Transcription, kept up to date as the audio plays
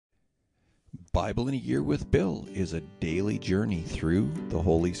Bible in a Year with Bill is a daily journey through the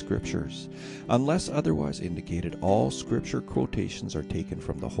Holy Scriptures. Unless otherwise indicated, all scripture quotations are taken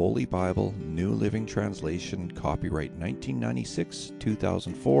from the Holy Bible, New Living Translation, copyright 1996,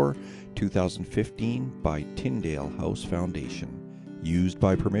 2004, 2015 by Tyndale House Foundation. Used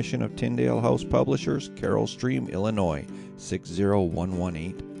by permission of Tyndale House Publishers, Carroll Stream, Illinois,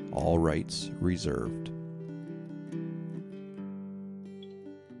 60118. All rights reserved.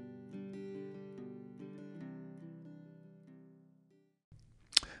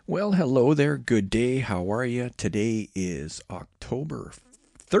 Well, hello there. Good day. How are you? Today is October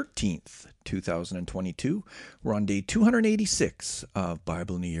 13th, 2022. We're on day 286 of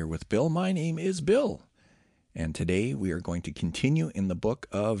Bible in a Year with Bill. My name is Bill. And today we are going to continue in the book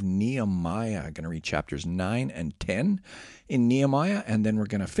of Nehemiah. I'm going to read chapters 9 and 10 in Nehemiah, and then we're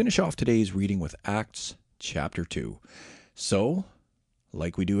going to finish off today's reading with Acts chapter 2. So,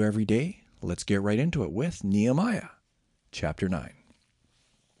 like we do every day, let's get right into it with Nehemiah chapter 9.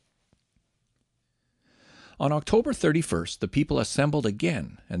 On October 31st, the people assembled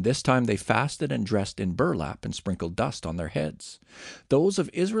again, and this time they fasted and dressed in burlap and sprinkled dust on their heads. Those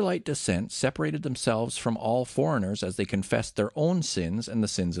of Israelite descent separated themselves from all foreigners as they confessed their own sins and the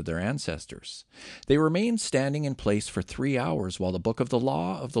sins of their ancestors. They remained standing in place for 3 hours while the book of the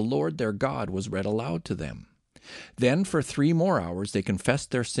law of the Lord their God was read aloud to them. Then for 3 more hours they confessed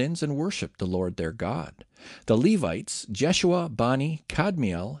their sins and worshipped the Lord their God. The Levites, Jeshua, Bani,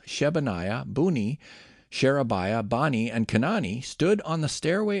 Kadmiel, Shebaniah, Buni, Sherebiah, Bani, and Kenani stood on the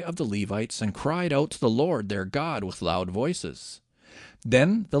stairway of the Levites and cried out to the Lord their God with loud voices.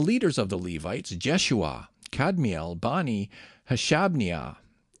 Then the leaders of the Levites, Jeshua, Kadmiel, Bani, Hashabniah,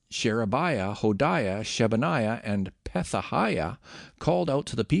 Sherebiah, Hodiah, Shebaniah, and Pethahiah, called out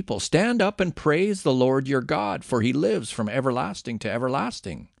to the people, "Stand up and praise the Lord your God, for he lives from everlasting to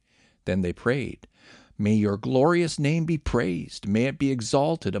everlasting." Then they prayed, "May your glorious name be praised. May it be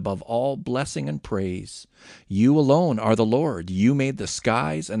exalted above all blessing and praise. You alone are the Lord. You made the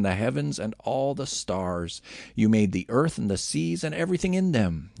skies and the heavens and all the stars. You made the earth and the seas and everything in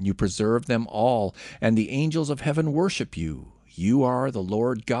them. You preserved them all, and the angels of heaven worship you. You are the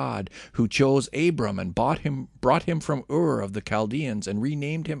Lord God, who chose Abram and brought him from Ur of the Chaldeans and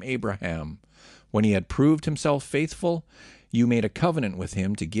renamed him Abraham. When he had proved himself faithful, you made a covenant with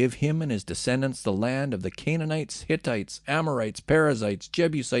him to give him and his descendants the land of the Canaanites, Hittites, Amorites, Perizzites,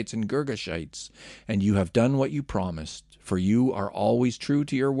 Jebusites, and Girgashites. And you have done what you promised, for you are always true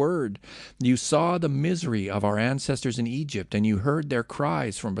to your word. You saw the misery of our ancestors in Egypt, and you heard their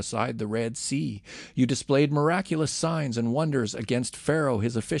cries from beside the Red Sea. You displayed miraculous signs and wonders against Pharaoh,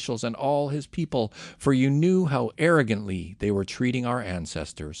 his officials, and all his people, for you knew how arrogantly they were treating our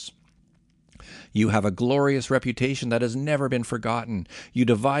ancestors. You have a glorious reputation that has never been forgotten. You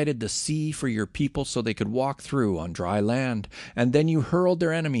divided the sea for your people so they could walk through on dry land, and then you hurled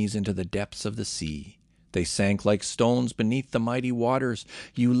their enemies into the depths of the sea. They sank like stones beneath the mighty waters.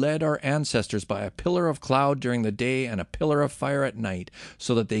 You led our ancestors by a pillar of cloud during the day and a pillar of fire at night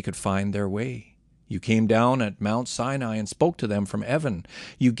so that they could find their way. You came down at Mount Sinai and spoke to them from heaven.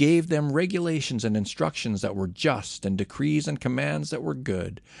 You gave them regulations and instructions that were just, and decrees and commands that were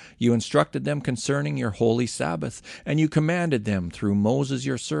good. You instructed them concerning your holy Sabbath, and you commanded them through Moses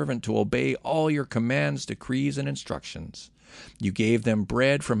your servant to obey all your commands, decrees, and instructions. You gave them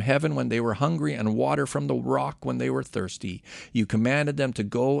bread from heaven when they were hungry and water from the rock when they were thirsty. You commanded them to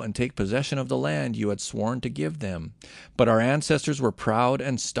go and take possession of the land you had sworn to give them. But our ancestors were proud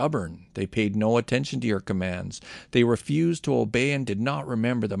and stubborn. They paid no attention to your commands. They refused to obey and did not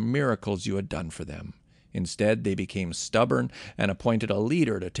remember the miracles you had done for them. Instead, they became stubborn and appointed a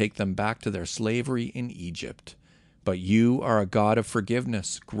leader to take them back to their slavery in Egypt. But you are a God of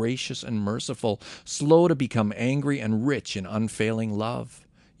forgiveness, gracious and merciful, slow to become angry and rich in unfailing love.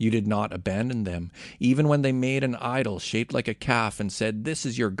 You did not abandon them, even when they made an idol shaped like a calf and said, "This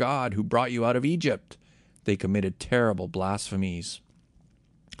is your God who brought you out of Egypt." They committed terrible blasphemies.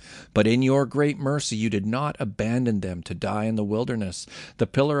 But in your great mercy you did not abandon them to die in the wilderness. The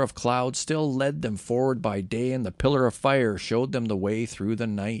pillar of cloud still led them forward by day, and the pillar of fire showed them the way through the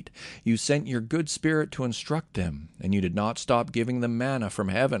night. You sent your good Spirit to instruct them, and you did not stop giving them manna from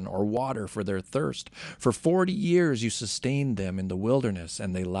heaven or water for their thirst. For 40 years you sustained them in the wilderness,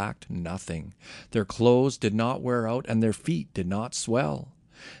 and they lacked nothing. Their clothes did not wear out, and their feet did not swell.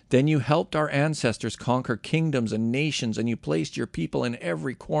 Then you helped our ancestors conquer kingdoms and nations, and you placed your people in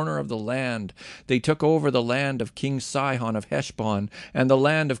every corner of the land. They took over the land of King Sihon of Heshbon and the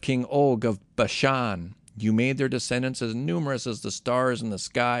land of King Og of Bashan. You made their descendants as numerous as the stars in the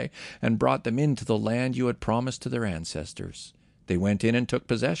sky and brought them into the land you had promised to their ancestors. They went in and took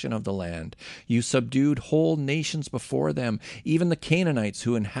possession of the land. You subdued whole nations before them. Even the Canaanites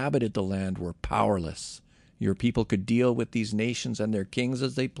who inhabited the land were powerless. Your people could deal with these nations and their kings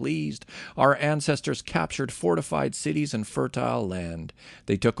as they pleased. Our ancestors captured fortified cities and fertile land.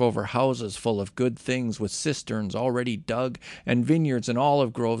 They took over houses full of good things with cisterns already dug and vineyards and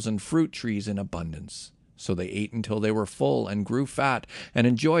olive groves and fruit trees in abundance. So they ate until they were full and grew fat and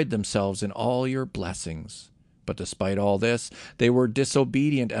enjoyed themselves in all your blessings. But despite all this, they were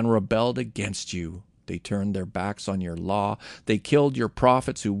disobedient and rebelled against you. They turned their backs on your law. They killed your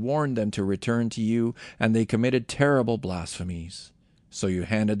prophets who warned them to return to you, and they committed terrible blasphemies. So you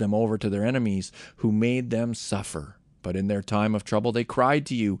handed them over to their enemies, who made them suffer. But in their time of trouble they cried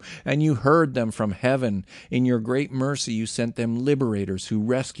to you, and you heard them from heaven. In your great mercy you sent them liberators who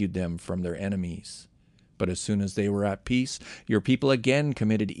rescued them from their enemies. But as soon as they were at peace, your people again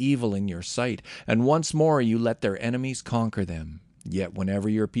committed evil in your sight, and once more you let their enemies conquer them. Yet whenever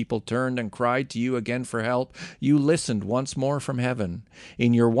your people turned and cried to you again for help, you listened once more from heaven.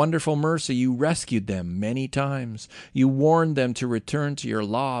 In your wonderful mercy you rescued them many times. You warned them to return to your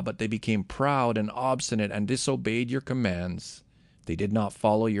law, but they became proud and obstinate and disobeyed your commands. They did not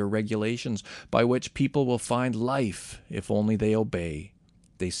follow your regulations, by which people will find life if only they obey.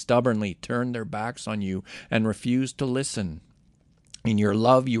 They stubbornly turned their backs on you and refused to listen. In your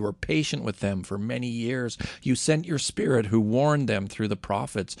love you were patient with them for many years. You sent your Spirit who warned them through the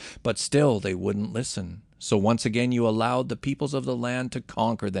prophets, but still they wouldn't listen. So once again you allowed the peoples of the land to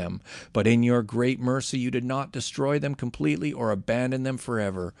conquer them. But in your great mercy you did not destroy them completely or abandon them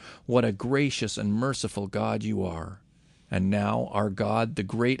forever. What a gracious and merciful God you are. And now, our God, the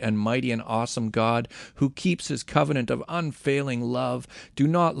great and mighty and awesome God, who keeps his covenant of unfailing love, do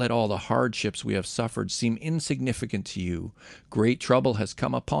not let all the hardships we have suffered seem insignificant to you. Great trouble has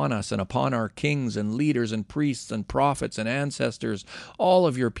come upon us and upon our kings and leaders and priests and prophets and ancestors, all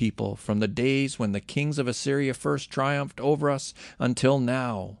of your people, from the days when the kings of Assyria first triumphed over us until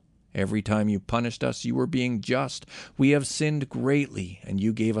now. Every time you punished us, you were being just. We have sinned greatly, and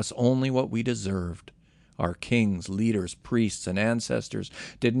you gave us only what we deserved. Our kings, leaders, priests, and ancestors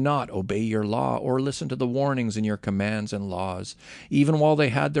did not obey your law or listen to the warnings in your commands and laws. Even while they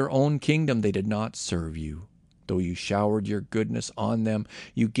had their own kingdom, they did not serve you. Though you showered your goodness on them,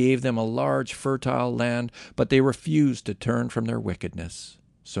 you gave them a large, fertile land, but they refused to turn from their wickedness.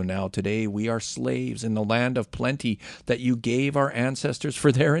 So now today we are slaves in the land of plenty that you gave our ancestors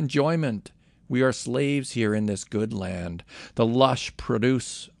for their enjoyment. We are slaves here in this good land. The lush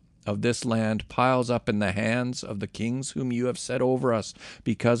produce of this land piles up in the hands of the kings whom you have set over us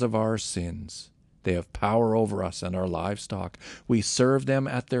because of our sins. They have power over us and our livestock. We serve them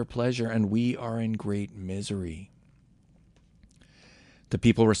at their pleasure, and we are in great misery. The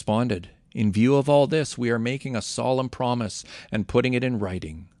people responded, "In view of all this, we are making a solemn promise and putting it in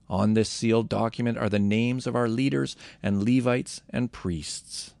writing. On this sealed document are the names of our leaders and Levites and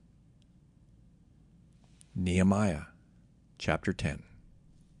priests." Nehemiah chapter 10.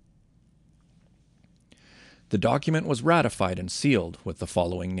 The document was ratified and sealed with the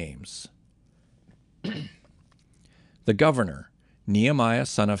following names. The governor, Nehemiah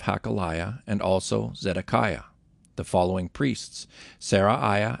son of Hakaliah, and also Zedekiah. The following priests,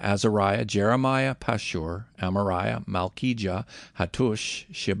 Seraiah, Azariah, Jeremiah, Pashur, Amariah, Malchijah, Hattush,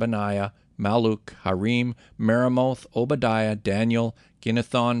 Shebaniah, Maluk, Harim, Meremoth, Obadiah, Daniel,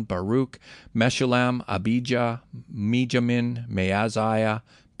 Ginnethon, Baruch, Meshullam, Abijah, Mijamin, Maaziah,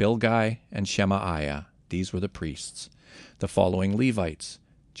 Bilgai, and Shemaiah. These were the priests. The following Levites,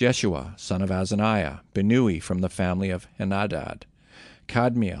 Jeshua, son of Azaniah, Benui from the family of Henadad,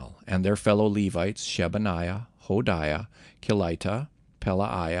 Kadmiel, and their fellow Levites, Shebaniah, Hodiah, Kelita,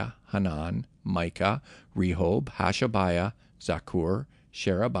 Pelaiah, Hanan, Micah, Rehob, Hashabiah, Zakur,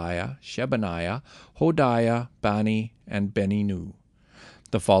 Sherebiah, Shebaniah, Hodiah, Bani, and Beninu.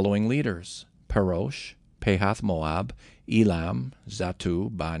 The following leaders, Parosh, Pahath-Moab, Elam,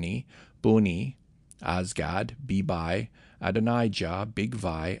 Zatu, Bani, Buni, Azgad, Bebai, Adonijah,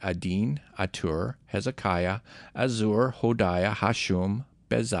 Bigvai, Adin, Atur, Hezekiah, Azur, Hodiah, Hashum,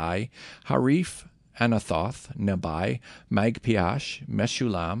 Bezai, Harif, Anathoth, Nebai, Magpiash,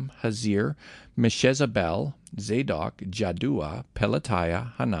 Meshullam, Hazir, Meshezabel, Zadok, Jaddua,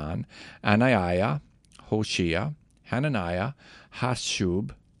 Pelatiah, Hanan, Anaiah, Hoshea, Hananiah,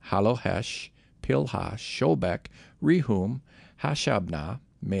 Hashub, Halohesh, Pilha, Shobek, Rehum, Hashabnah,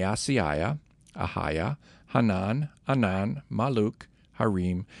 Maaseiah, Ahiah, Hanan, Anan, Maluk,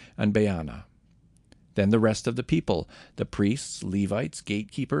 Harim, and Baana. Then the rest of the people, the priests, Levites,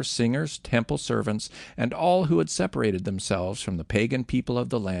 gatekeepers, singers, temple servants, and all who had separated themselves from the pagan people of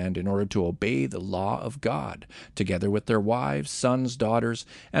the land in order to obey the law of God, together with their wives, sons, daughters,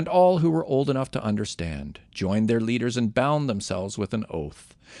 and all who were old enough to understand, joined their leaders and bound themselves with an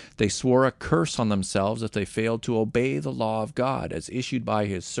oath. They swore a curse on themselves if they failed to obey the law of God as issued by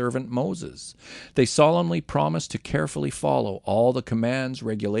his servant Moses. They solemnly promised to carefully follow all the commands,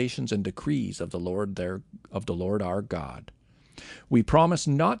 regulations, and decrees of the Lord our God. We promise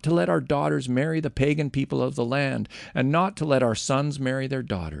not to let our daughters marry the pagan people of the land, and not to let our sons marry their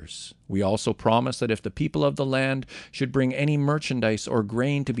daughters. We also promise that if the people of the land should bring any merchandise or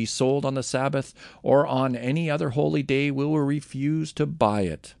grain to be sold on the Sabbath or on any other holy day, we will refuse to buy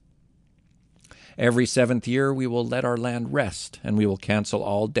it. Every 7th year we will let our land rest, and we will cancel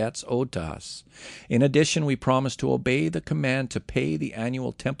all debts owed to us. In addition, we promise to obey the command to pay the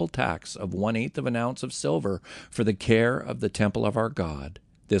annual temple tax of 1/8 of an ounce of silver for the care of the temple of our God.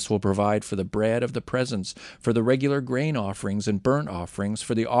 This will provide for the bread of the presence, for the regular grain offerings and burnt offerings,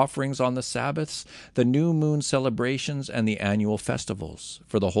 for the offerings on the Sabbaths, the new moon celebrations, and the annual festivals,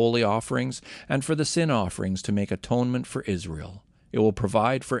 for the holy offerings, and for the sin offerings to make atonement for Israel. It will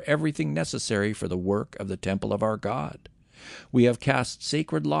provide for everything necessary for the work of the temple of our God. We have cast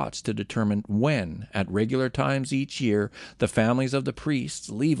sacred lots to determine when, at regular times each year, the families of the priests,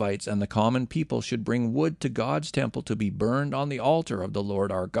 Levites, and the common people should bring wood to God's temple to be burned on the altar of the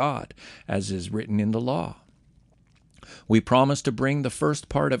Lord our God, as is written in the law. We promise to bring the first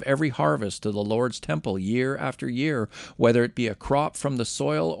part of every harvest to the Lord's temple year after year, whether it be a crop from the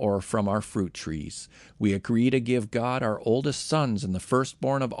soil or from our fruit trees. We agree to give God our oldest sons and the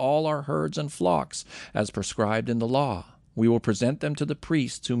firstborn of all our herds and flocks, as prescribed in the law. We will present them to the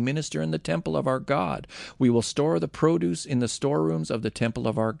priests who minister in the temple of our God. We will store the produce in the storerooms of the temple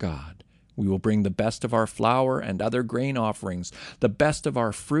of our God. We will bring the best of our flour and other grain offerings, the best of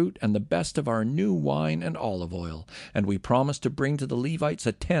our fruit, and the best of our new wine and olive oil. And we promise to bring to the Levites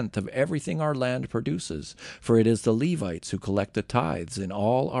 1/10 of everything our land produces, for it is the Levites who collect the tithes in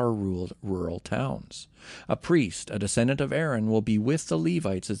all our rural towns. A priest, a descendant of Aaron, will be with the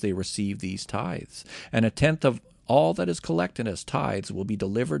Levites as they receive these tithes, and 1/10 of all that is collected as tithes will be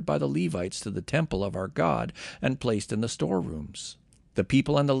delivered by the Levites to the temple of our God and placed in the storerooms. The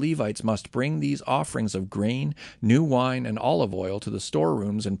people and the Levites must bring these offerings of grain, new wine, and olive oil to the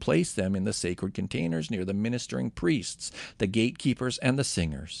storerooms and place them in the sacred containers near the ministering priests, the gatekeepers, and the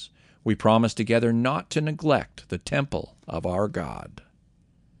singers. We promise together not to neglect the temple of our God.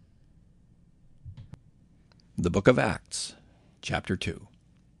 The Book of Acts, Chapter 2.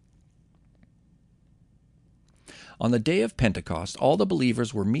 On the day of Pentecost, all the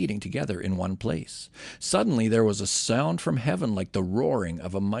believers were meeting together in one place. Suddenly there was a sound from heaven like the roaring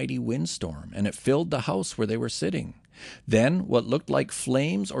of a mighty windstorm, and it filled the house where they were sitting. Then what looked like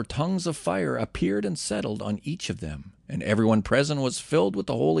flames or tongues of fire appeared and settled on each of them. And everyone present was filled with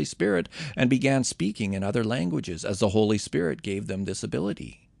the Holy Spirit and began speaking in other languages, as the Holy Spirit gave them this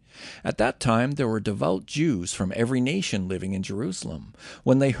ability. At that time there were devout Jews from every nation living in Jerusalem.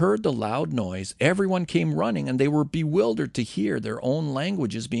 When they heard the loud noise, everyone came running, and they were bewildered to hear their own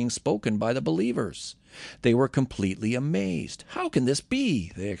languages being spoken by the believers. They were completely amazed. "How can this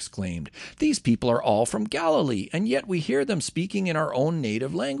be?" they exclaimed. "These people are all from Galilee, and yet we hear them speaking in our own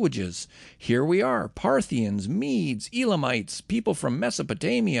native languages. Here we are, Parthians, Medes, Elamites, people from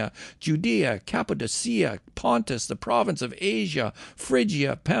Mesopotamia, Judea, Cappadocia, Pontus, the province of Asia,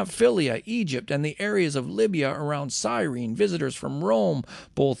 Phrygia, Pamphylia, Egypt, and the areas of Libya around Cyrene, visitors from Rome,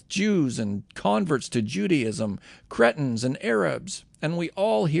 both Jews and converts to Judaism, Cretans and Arabs. And we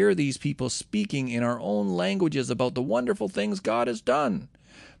all hear these people speaking in our own languages about the wonderful things God has done."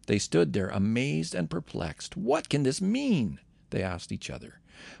 They stood there amazed and perplexed. "What can this mean?" they asked each other.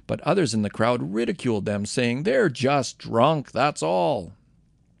 But others in the crowd ridiculed them, saying, "They're just drunk, that's all."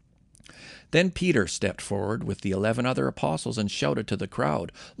 Then Peter stepped forward with the 11 other apostles and shouted to the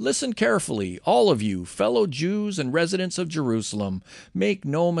crowd, "Listen carefully, all of you, fellow Jews and residents of Jerusalem. Make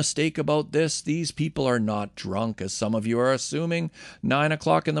no mistake about this. These people are not drunk, as some of you are assuming. 9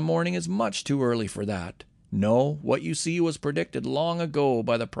 o'clock in the morning is much too early for that. No, what you see was predicted long ago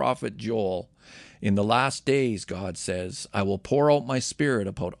by the prophet Joel. In the last days, God says, I will pour out my Spirit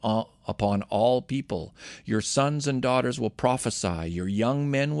upon all people. Your sons and daughters will prophesy, your young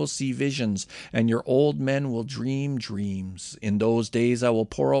men will see visions, and your old men will dream dreams. In those days I will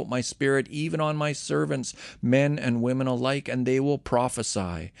pour out my Spirit even on my servants, men and women alike, and they will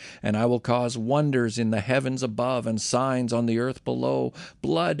prophesy. And I will cause wonders in the heavens above and signs on the earth below,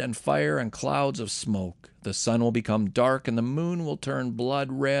 blood and fire and clouds of smoke. The sun will become dark and the moon will turn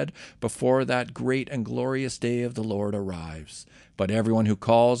blood red before that great and glorious day of the Lord arrives. But everyone who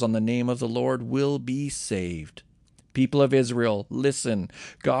calls on the name of the Lord will be saved. People of Israel, listen.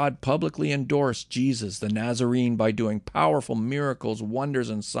 God publicly endorsed Jesus the Nazarene by doing powerful miracles, wonders,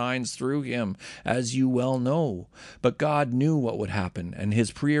 and signs through him, as you well know. But God knew what would happen, and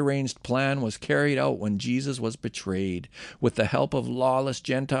his prearranged plan was carried out when Jesus was betrayed. With the help of lawless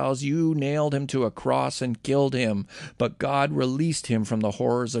Gentiles, you nailed him to a cross and killed him. But God released him from the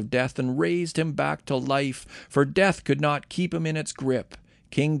horrors of death and raised him back to life, for death could not keep him in its grip.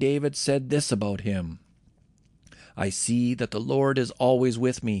 King David said this about him: I see that the Lord is always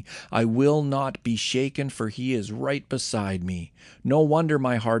with me. I will not be shaken, for he is right beside me. No wonder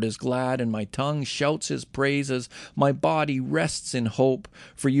my heart is glad, and my tongue shouts his praises. My body rests in hope,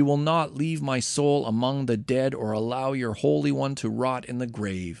 for you will not leave my soul among the dead or allow your Holy One to rot in the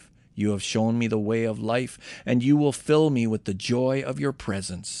grave. You have shown me the way of life, and you will fill me with the joy of your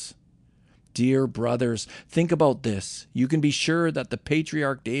presence. Dear brothers, think about this. You can be sure that the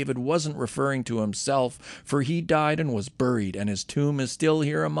patriarch David wasn't referring to himself, for he died and was buried, and his tomb is still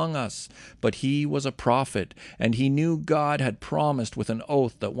here among us. But he was a prophet, and he knew God had promised with an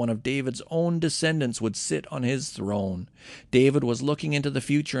oath that one of David's own descendants would sit on his throne. David was looking into the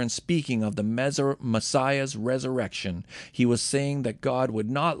future and speaking of the Messiah's resurrection. He was saying that God would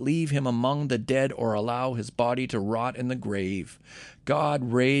not leave him among the dead or allow his body to rot in the grave.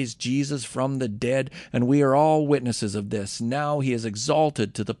 God raised Jesus from the dead, and we are all witnesses of this. Now he is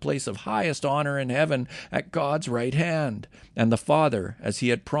exalted to the place of highest honor in heaven at God's right hand. And the Father, as he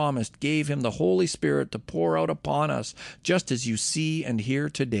had promised, gave him the Holy Spirit to pour out upon us, just as you see and hear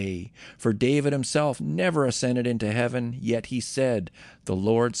today. For David himself never ascended into heaven, yet he said, The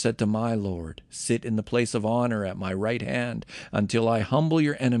Lord said to my Lord, Sit in the place of honor at my right hand, until I humble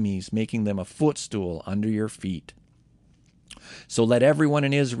your enemies, making them a footstool under your feet. So let everyone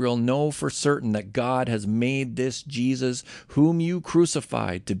in Israel know for certain that God has made this Jesus, whom you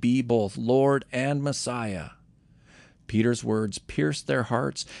crucified, to be both Lord and Messiah. Peter's words pierced their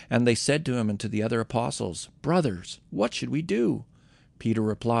hearts, and they said to him and to the other apostles, Brothers, what should we do? Peter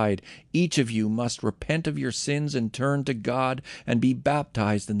replied, Each of you must repent of your sins and turn to God and be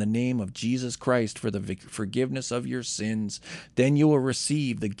baptized in the name of Jesus Christ for the forgiveness of your sins. Then you will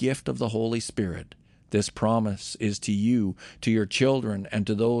receive the gift of the Holy Spirit. This promise is to you, to your children, and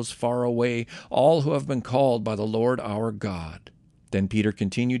to those far away, all who have been called by the Lord our God. Then Peter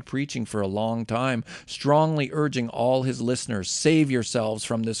continued preaching for a long time, strongly urging all his listeners, Save yourselves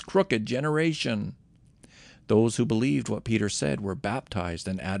from this crooked generation. Those who believed what Peter said were baptized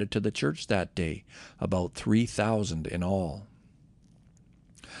and added to the church that day, about 3,000 in all.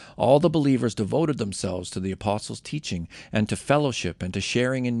 All the believers devoted themselves to the apostles' teaching and to fellowship and to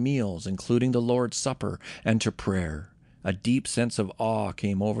sharing in meals, including the Lord's Supper, and to prayer. A deep sense of awe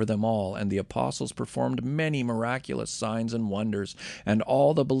came over them all, and the apostles performed many miraculous signs and wonders, and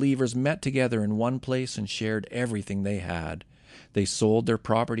all the believers met together in one place and shared everything they had. They sold their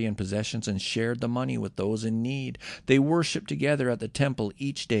property and possessions and shared the money with those in need. They worshiped together at the temple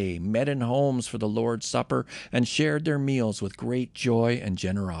each day, met in homes for the Lord's Supper, and shared their meals with great joy and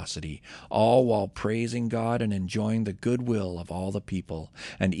generosity, all while praising God and enjoying the goodwill of all the people.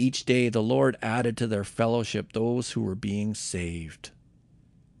 And each day the Lord added to their fellowship those who were being saved.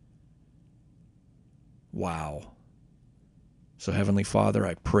 Wow. So, Heavenly Father,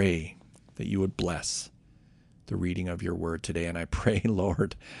 I pray that you would bless the reading of your word today, and I pray,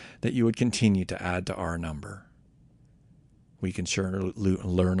 Lord, that you would continue to add to our number. We can sure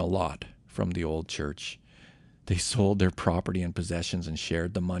learn a lot from the old church. They sold their property and possessions and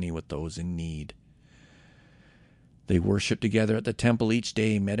shared the money with those in need. They worshiped together at the temple each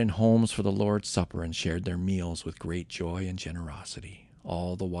day, met in homes for the Lord's Supper, and shared their meals with great joy and generosity,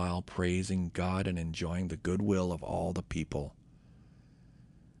 all the while praising God and enjoying the goodwill of all the people.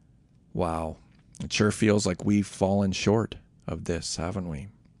 Wow. It sure feels like we've fallen short of this, haven't we?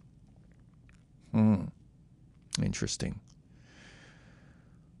 Interesting.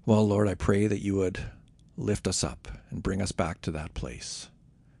 Well, Lord, I pray that you would lift us up and bring us back to that place.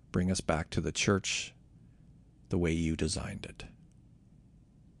 Bring us back to the church the way you designed it.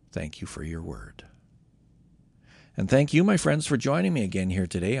 Thank you for your word. And thank you, my friends, for joining me again here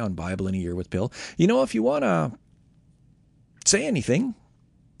today on Bible in a Year with Bill. You know, if you want to say anything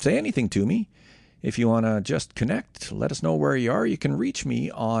to me. If you want to just connect, let us know where you are. You can reach me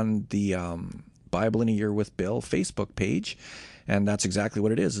on the Bible in a Year with Bill Facebook page. And that's exactly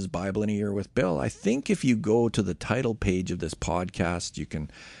what it is Bible in a Year with Bill. I think if you go to the title page of this podcast, you can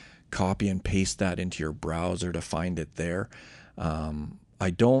copy and paste that into your browser to find it there.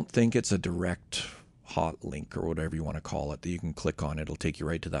 I don't think it's a direct hot link or whatever you want to call it that you can click on. It'll take you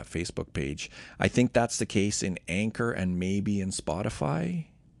right to that Facebook page. I think that's the case in Anchor and maybe in Spotify,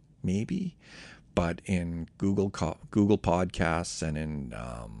 maybe, but in Google Podcasts and in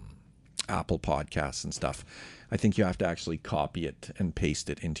Apple Podcasts and stuff, I think you have to actually copy it and paste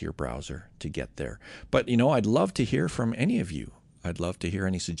it into your browser to get there. But, I'd love to hear from any of you. I'd love to hear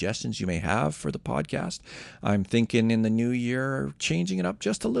any suggestions you may have for the podcast. I'm thinking in the new year, changing it up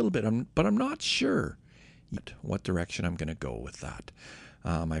just a little bit, but I'm not sure yet what direction I'm going to go with that.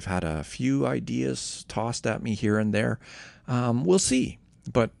 I've had a few ideas tossed at me here and there. We'll see.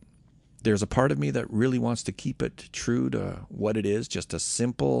 But there's a part of me that really wants to keep it true to what it is, just a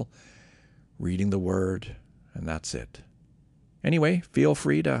simple reading the Word, and that's it. Anyway, feel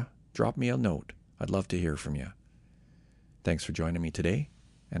free to drop me a note. I'd love to hear from you. Thanks for joining me today,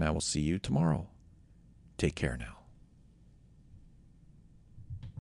 and I will see you tomorrow. Take care now.